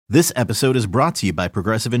This episode is brought to you by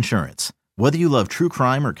Progressive Insurance. Whether you love true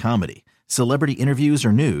crime or comedy, celebrity interviews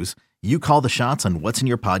or news, you call the shots on what's in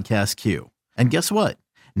your podcast queue. And guess what?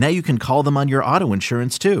 Now you can call them on your auto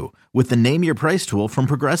insurance too with the Name Your Price tool from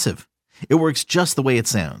Progressive. It works just the way it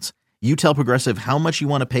sounds. You tell Progressive how much you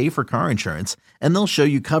want to pay for car insurance, and they'll show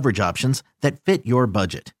you coverage options that fit your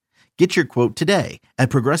budget. Get your quote today at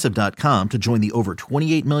Progressive.com to join the over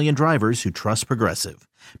 28 million drivers who trust Progressive.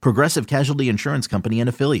 Progressive Casualty Insurance Company and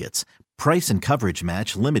Affiliates. Price and coverage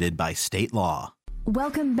match limited by state law.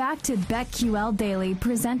 Welcome back to BetQL Daily,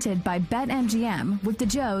 presented by BetMGM with the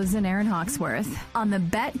Joes and Aaron Hawksworth on the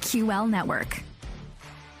BetQL Network.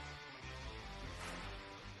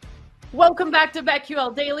 Welcome back to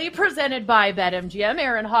BetQL Daily, presented by BetMGM.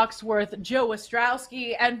 Aaron Hawksworth, Joe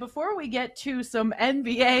Ostrowski. And before we get to some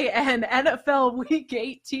NBA and NFL Week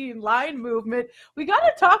 18 line movement, we got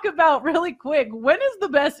to talk about really quick, when is the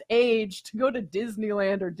best age to go to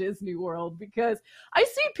Disneyland or Disney World? Because I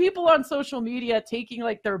see people on social media taking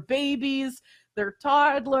like their babies, their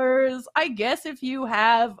toddlers. I guess if you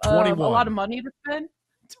have a lot of money to spend,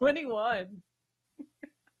 21.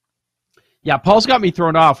 Yeah, Paul's got me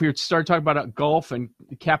thrown off. We started talking about golf and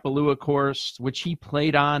the Kapalua course, which he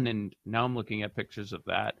played on, and now I'm looking at pictures of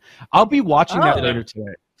that. I'll be watching that later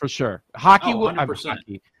today, for sure. Hockey will.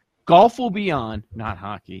 Hockey. Golf will be on, not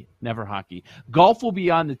hockey, never hockey. Golf will be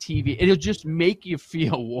on the TV. It'll just make you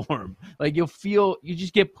feel warm. Like you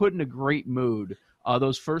just get put in a great mood.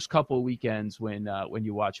 Those first couple of weekends when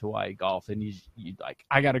you watch Hawaii golf, and you like,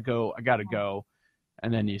 I gotta go,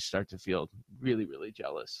 and then you start to feel really, really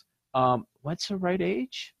jealous. What's the right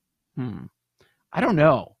age? I don't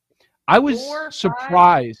know. I was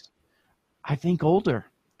surprised. I think older,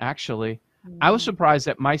 actually. I was surprised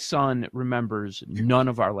that my son remembers none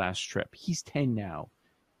of our last trip. He's 10 now.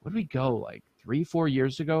 Where did we go, like 3-4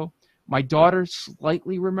 years ago? My daughter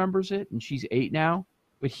slightly remembers it, and she's 8 now,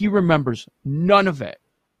 but he remembers none of it.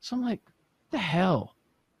 So I'm like, what the hell?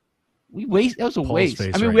 That was a waste.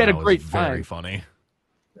 I mean, we had a great time. Very funny.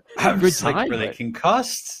 I was like, were they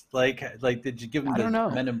concussed? Like, did you give them the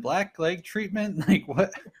Men in Black treatment? Like,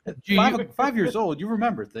 what? 5 years old, you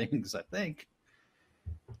remember things, I think.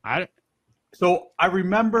 So I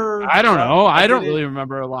remember. I don't know. I don't really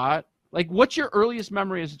remember a lot. Like, what's your earliest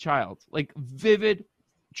memory as a child? Like, vivid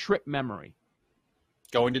trip memory.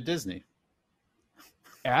 Going to Disney.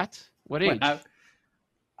 At what age?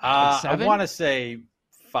 I want to say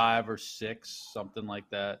 5 or 6, something like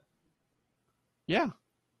that. Yeah.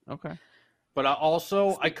 Okay. But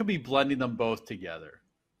I could be blending them both together,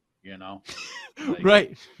 you know?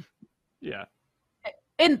 Right. Yeah.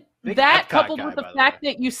 And that coupled with the fact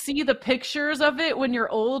that you see the pictures of it when you're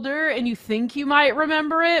older and you think you might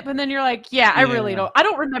remember it, but then you're like, I really don't. I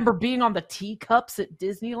don't remember being on the teacups at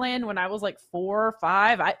Disneyland when I was like 4 or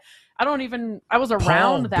 5. I was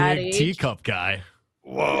around that age. Teacup guy.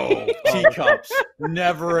 Whoa. Teacups.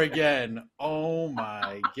 Never again. Oh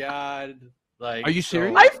my God. Like, are you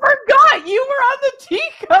serious? I forgot you were on the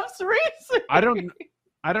teacups recently.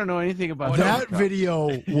 I don't know anything about that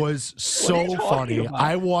video. Was so funny. About?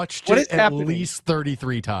 I watched it at least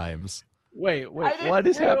 33 times. Wait, what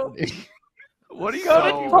is happening? What are you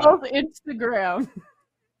going to Paul's Instagram?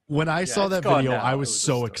 When I saw that video, I was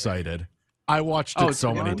so excited. I watched it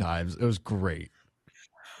so many times. It was great.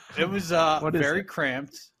 It was very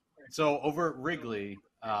cramped. So over at Wrigley,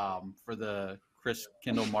 for the Chris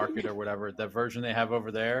Kindle Market or whatever, the version they have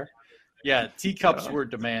over there. Yeah, teacups were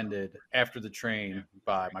demanded after the train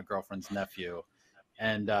by my girlfriend's nephew.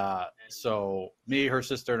 And so me, her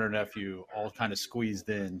sister, and her nephew all kind of squeezed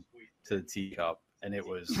in to the teacup, and it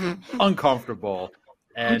was uncomfortable.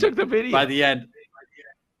 And who took the video? By the end,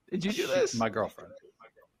 did you do this? My girlfriend.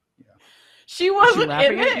 Yeah. She wasn't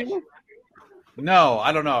in it? No,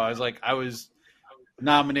 I don't know. I was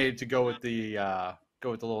nominated to go with the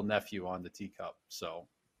little nephew on the teacup. So,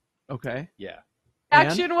 okay, yeah.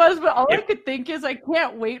 Action was, but all I could think is I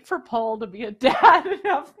can't wait for Paul to be a dad and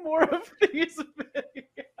have more of these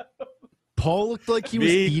videos. Paul looked like he was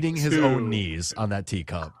eating his own knees on that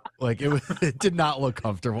teacup. Like it did not look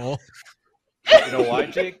comfortable. You know why,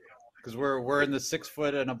 Jake? Because we're in the 6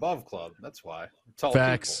 foot and above club. That's why. Tall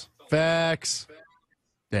Facts. people. Facts.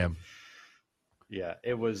 Damn. Yeah,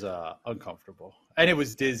 it was uncomfortable, and it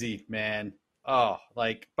was dizzy, man. Oh,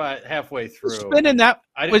 but halfway through. Spinning that,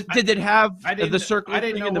 did it have the circle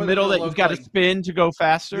thing in the middle that you've got to spin to go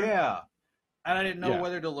faster? Yeah. And I didn't know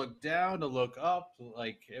whether to look down, to look up.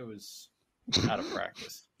 Like, it was out of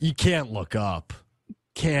practice. You can't look up.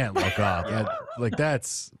 Can't look up.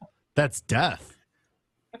 That's death.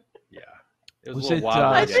 Yeah. It was a little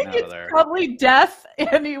wild. I think it's probably death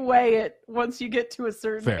anyway. Once you get to a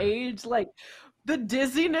certain age, like the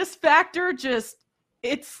dizziness factor,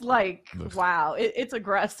 it's like wow, it's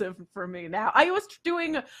aggressive for me now. I was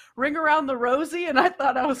doing Ring Around the Rosie, and I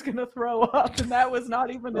thought I was gonna throw up, and that was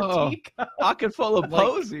not even a teacup. Pocket full of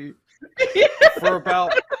posy. For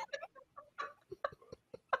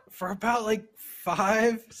about like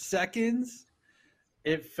 5 seconds.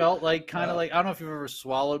 It felt like kind of like, I don't know if you've ever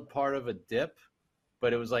swallowed part of a dip,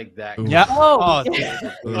 but it was like that. Yeah. Oh,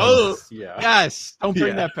 yeah. Yes. Don't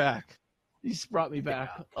bring that back. You just brought me back.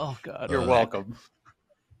 Oh, God. You're welcome.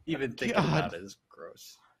 Even thinking about it is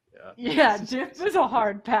gross. Yeah, dip is a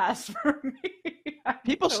hard pass for me.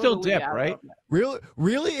 People still dip, right?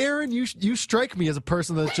 Really, Aaron? You strike me as a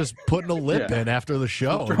person that's just putting a lip in after the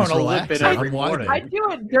show. Throwing a lip in every morning. I do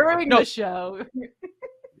it during the show.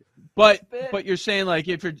 But you're saying like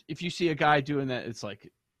if you see a guy doing that, it's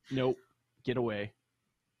like, nope, get away,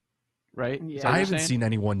 right? Yeah. I haven't seen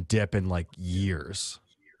anyone dip in like years.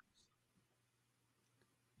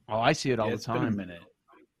 Oh, I see it all the time. It's been a minute.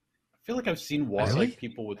 I feel like I've seen like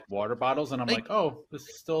people with water bottles, and I'm like, oh, this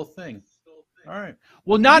is still a thing. All right.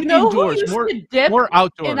 Well, not indoors, more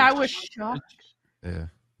outdoors. And I was shocked. Yeah.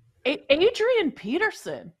 Adrian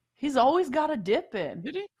Peterson, he's always got a dip in.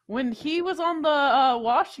 Did he? When he was on the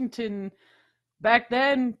Washington, back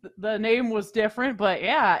then the name was different, but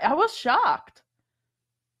yeah, I was shocked.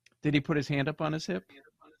 Did he put his hand up on his hip?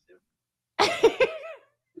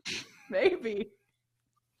 Maybe.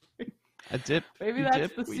 A dip. Maybe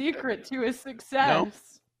that's the secret to his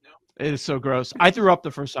success. No. It is so gross. I threw up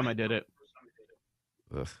the first time I did it.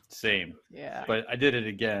 Ugh. Same. Yeah. But I did it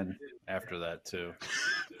again after that too.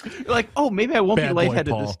 You're like, oh, maybe I won't be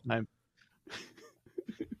lightheaded this time.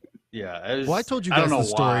 Yeah. I told you guys the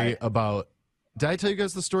story about. Did I tell you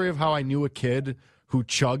guys the story of how I knew a kid who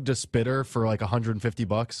chugged a spitter for like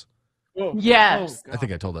 $150? Oh, yes. I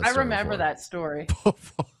think I told that story. I remember that story.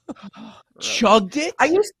 Chugged it?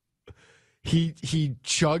 He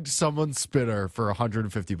chugged someone's spitter for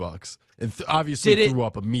 $150 and obviously threw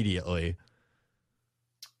up immediately.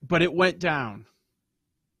 But it went down.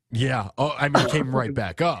 Yeah. Oh, I mean, it came right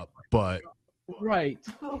back up, but. Right.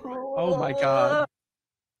 Oh my God.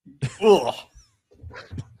 Ugh.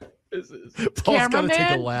 Paul's got to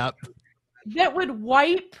take a lap. That would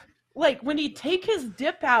wipe, like when he'd take his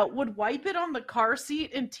dip out, would wipe it on the car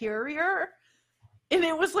seat interior. And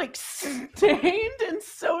it was like stained and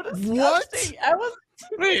so disgusting. What? I was.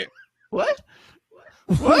 Wait, what?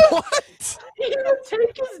 What? He would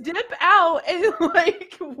take his dip out and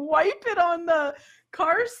like wipe it on the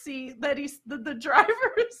car seat that the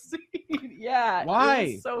driver's seat. Yeah. Why?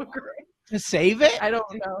 It was so great. To save it? I don't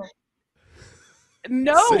know.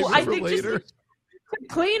 No, I think later. Just to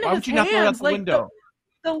clean his hands, like window?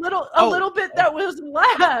 The little bit that was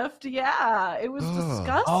left. Yeah, it was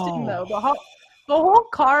disgusting though. The whole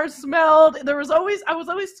car smelled. I was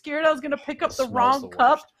always scared I was gonna pick up the wrong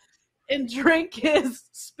cup and drink his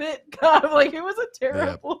spit cup. Like it was a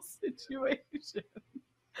terrible situation.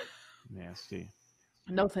 Nasty.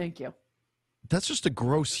 No, thank you. That's just a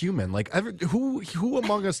gross human. Like, who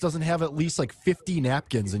among us doesn't have at least like 50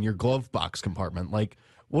 napkins in your glove box compartment? Like,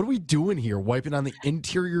 what are we doing here? Wiping on the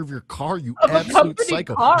interior of your car, you absolute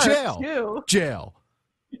psycho! Jail.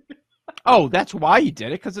 Oh, that's why he did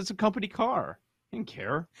it, because it's a company car. He didn't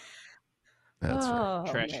care. That's right.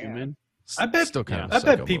 Trash human. I bet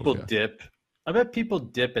people dip. I bet people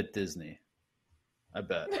dip at Disney. I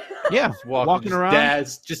bet. Yeah, walking around.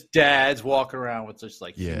 Dads walking around with just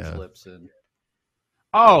like huge lips and.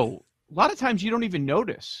 Oh, a lot of times you don't even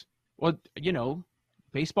notice. Well,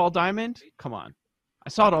 baseball diamond. Come on, I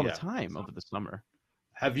saw it all the time over the summer.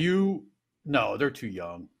 Have you? No, they're too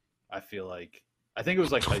young. I feel like. I think it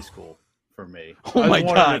was like high school for me. Oh my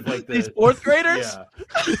God! Like these fourth graders. Yeah.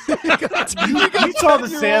 you saw the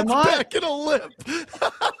Sandlot back in a lip.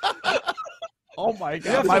 Oh my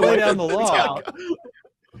God! My way down the law.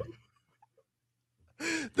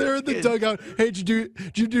 They're in the dugout. Hey, did you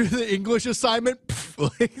do the English assignment?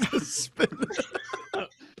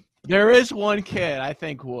 There is one kid I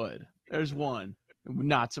think would. There's one. It would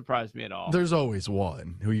not surprise me at all. There's always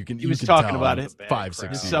one who you can. He was talking about it. 5-6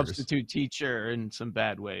 years. Substitute teacher in some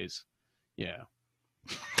bad ways. Yeah.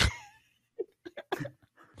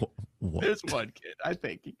 What? There's one kid. I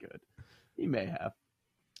think he could. He may have.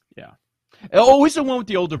 Yeah. Always the one with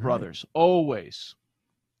the older brothers. Always.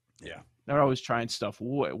 Yeah. They're always trying stuff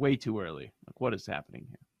way too early. Like, what is happening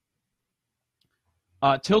here?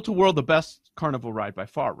 Tilt-A-Whirl, the best carnival ride by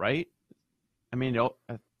far, right? I mean, I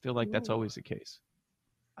feel like that's always the case.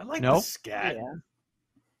 I like the scat. Yeah.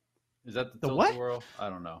 Is that the what? Tilt-A-Whirl? I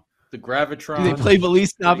don't know. The Gravitron. Do they play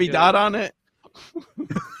Feliz Navidad on it?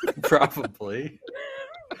 Probably.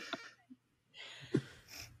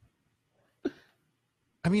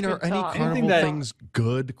 I mean, are any talk. carnival things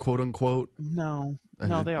good, quote unquote? No, they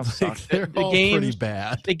all Like, suck. they're The all games, pretty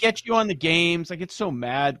bad. They get you on the games. I get so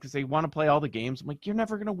mad because they want to play all the games. I'm like, you're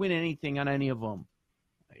never gonna win anything on any of them.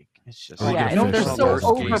 Like, it's just Or Yeah, get and they're fish so on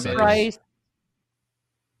those games. overpriced.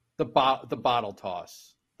 The bottle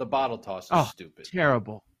toss. The bottle toss is stupid.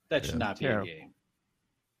 Terrible. That should not be a Terrible. game.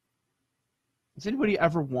 Has anybody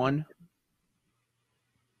ever won?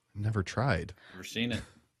 Never tried. Never seen it.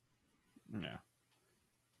 Yeah.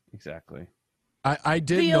 Exactly. I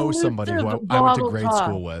did The know somebody who I went to bottle grade toss.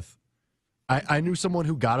 school with. I knew someone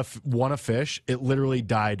who won a fish. It literally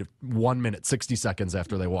died 1 minute, 60 seconds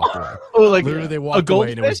after they walked away. Oh, like Literally, they a walked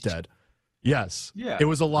away and it was goldfish? dead. Yes. Yeah. It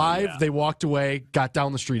was alive. Yeah. They walked away, got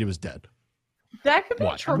down the street. It was dead. That could be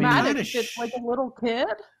What? traumatic. I mean, It's like a little kid.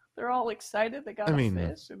 They're all excited. They got I a mean-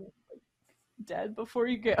 fish and it's like dead before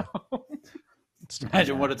you get home.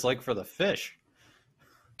 Imagine what it's like for the fish.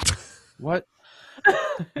 What?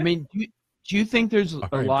 I mean, do you think there's a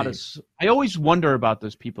R.I.P. lot of? I always wonder about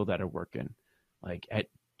those people that are working. Like,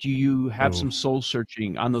 do you have some soul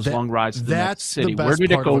searching on those long rides to the next That's city? the best Where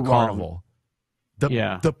did it part go of a wrong? carnival.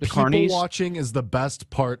 The The people carnies? watching is the best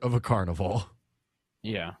part of a carnival.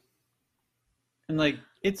 Yeah. And like,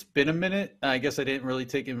 it's been a minute. I guess I didn't really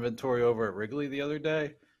take inventory over at Wrigley the other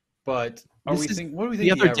day. But what do we think?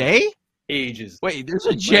 The other day? Ages. Wait, there's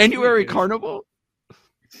a January carnival?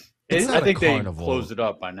 It's not I a think carnival. they closed it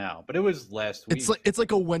up by now, but it was last week. It's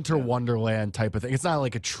like a winter wonderland type of thing. It's not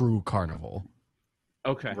like a true carnival.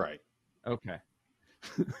 Okay. Right. Okay.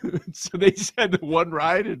 So they said the one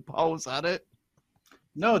ride and Paul was on it?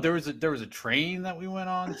 No, there was a train that we went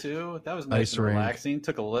on too. That was nice Ice and rink. relaxing.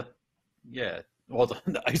 Took a look. Yeah. Well,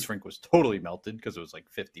 the ice rink was totally melted because it was like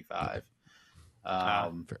 55.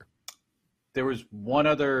 Fair. There was one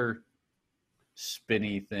other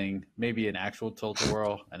spinny thing, maybe an actual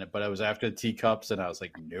tilt-a-whirl, but I was after the teacups, and I was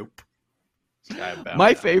like, nope. Skybound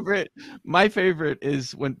My down. favorite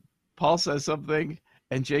is when Paul says something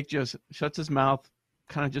and Jake just shuts his mouth,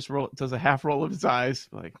 kind of just does a half roll of his eyes,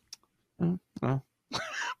 like, oh.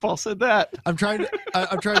 Paul said that. I'm trying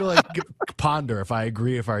to like ponder if I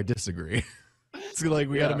agree, if I disagree. It's like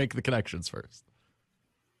we got to make the connections first.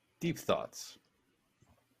 Deep thoughts.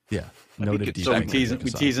 Yeah, noted. it's deep So we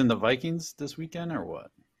thoughts. teasing the Vikings this weekend or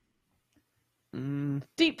what?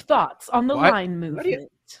 Deep thoughts on the What? line movement.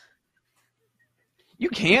 You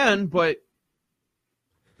can, but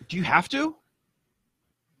do you have to?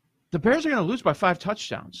 The Bears are going to lose by 5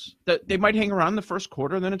 touchdowns. They might hang around the first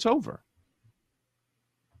quarter, and then it's over.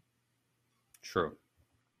 True.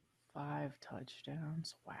 5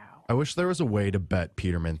 touchdowns. Wow. I wish there was a way to bet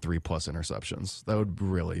Peterman 3+ interceptions. That would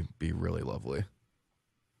really be really lovely.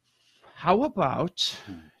 How about,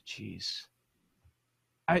 geez,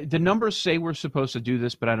 the numbers say we're supposed to do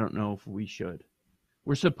this, but I don't know if we should.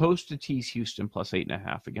 We're supposed to tease Houston plus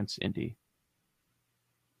 8.5 against Indy.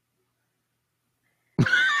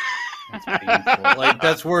 That's painful. Like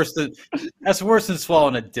that's worse than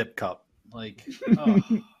swallowing a dip cup. Like, oh.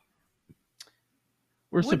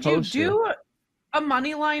 We're Would you supposed do a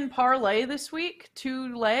money line parlay this week,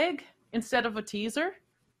 2-leg instead of a teaser?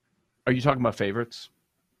 Are you talking about favorites?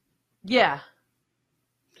 Yeah.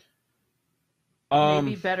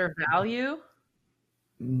 Maybe better value.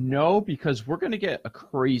 No, because we're going to get a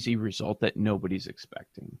crazy result that nobody's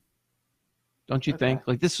expecting. Don't you think?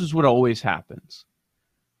 Like, this is what always happens.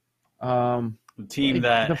 The team Like,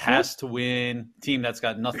 that the has to win, team that's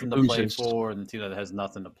got nothing to play Loses. for, and the team that has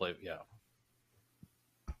nothing to play. Yeah.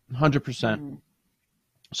 100%.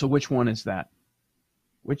 So which one is that?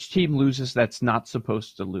 Which team loses that's not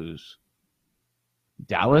supposed to lose?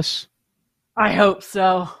 Dallas? I hope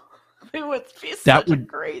so. It would be such a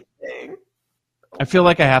great thing. I feel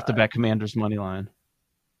like I have to bet Commanders money line.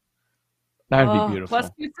 That would be beautiful. Plus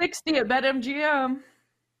 260 at BetMGM.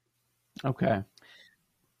 Okay.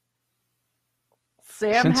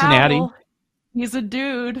 Sam Cincinnati. Howell, he's a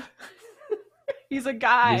dude. He's a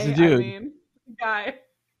guy. He's a dude. I mean, guy.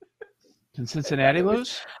 Can Cincinnati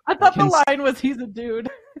lose? I thought the line was he's a dude.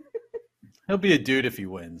 He'll be a dude if he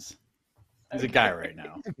wins. He's a guy right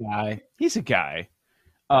now. He's a guy.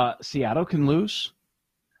 Seattle can lose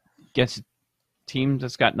against a team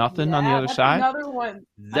that's got nothing on the other that's side. Another one.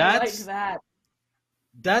 I like that.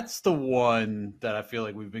 That's the one that I feel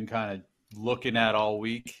like we've been kind of looking at all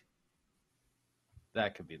week.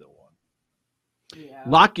 That could be the one. Yeah.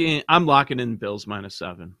 I'm locking in Bills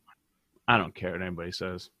 -7. I don't care what anybody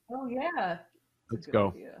says. Oh yeah. Let's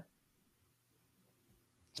go.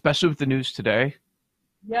 Especially with the news today.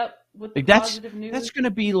 Yep. with the Like positive news. that's going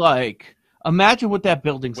to be like, imagine what that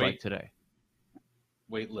building's like today.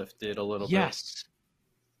 Weight lifted a little bit.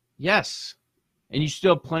 Yes. And you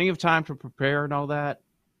still have plenty of time to prepare and all that.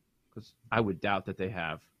 Because I would doubt that they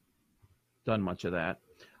have done much of that.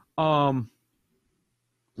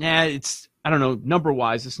 It's, I don't know,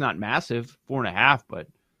 number-wise, it's not massive, 4.5, but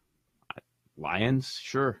Lions,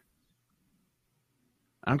 sure.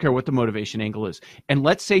 I don't care what the motivation angle is. And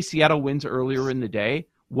let's say Seattle wins earlier in the day.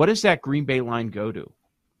 What does that Green Bay line go to?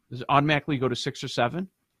 Does it automatically go to 6 or 7?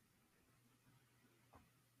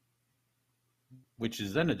 Which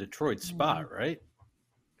is then a Detroit spot, right?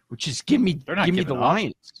 Which is give me the up.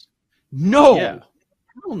 Lions. No. Yeah.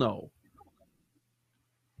 Hell no.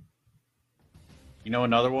 You know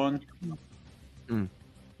another one?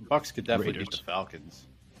 Bucks could definitely Raiders. beat the Falcons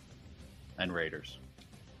and Raiders.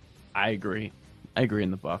 I agree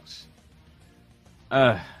in the Bucks.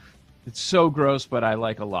 It's so gross, but I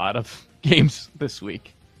like a lot of games this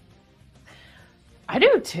week. I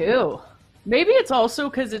do too. Maybe it's also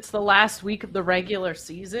because it's the last week of the regular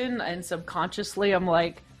season, and subconsciously I'm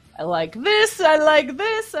like, I like this, I like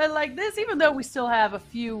this, I like this, even though we still have a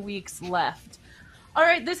few weeks left. All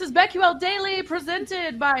right, this is BetQL Daily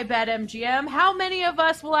presented by BetMGM. How many of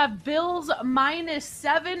us will have Bills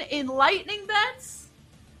 -7 in lightning bets?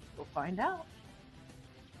 We'll find out.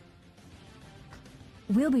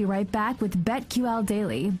 We'll be right back with BetQL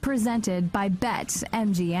Daily presented by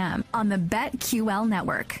BetMGM on the BetQL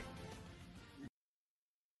Network.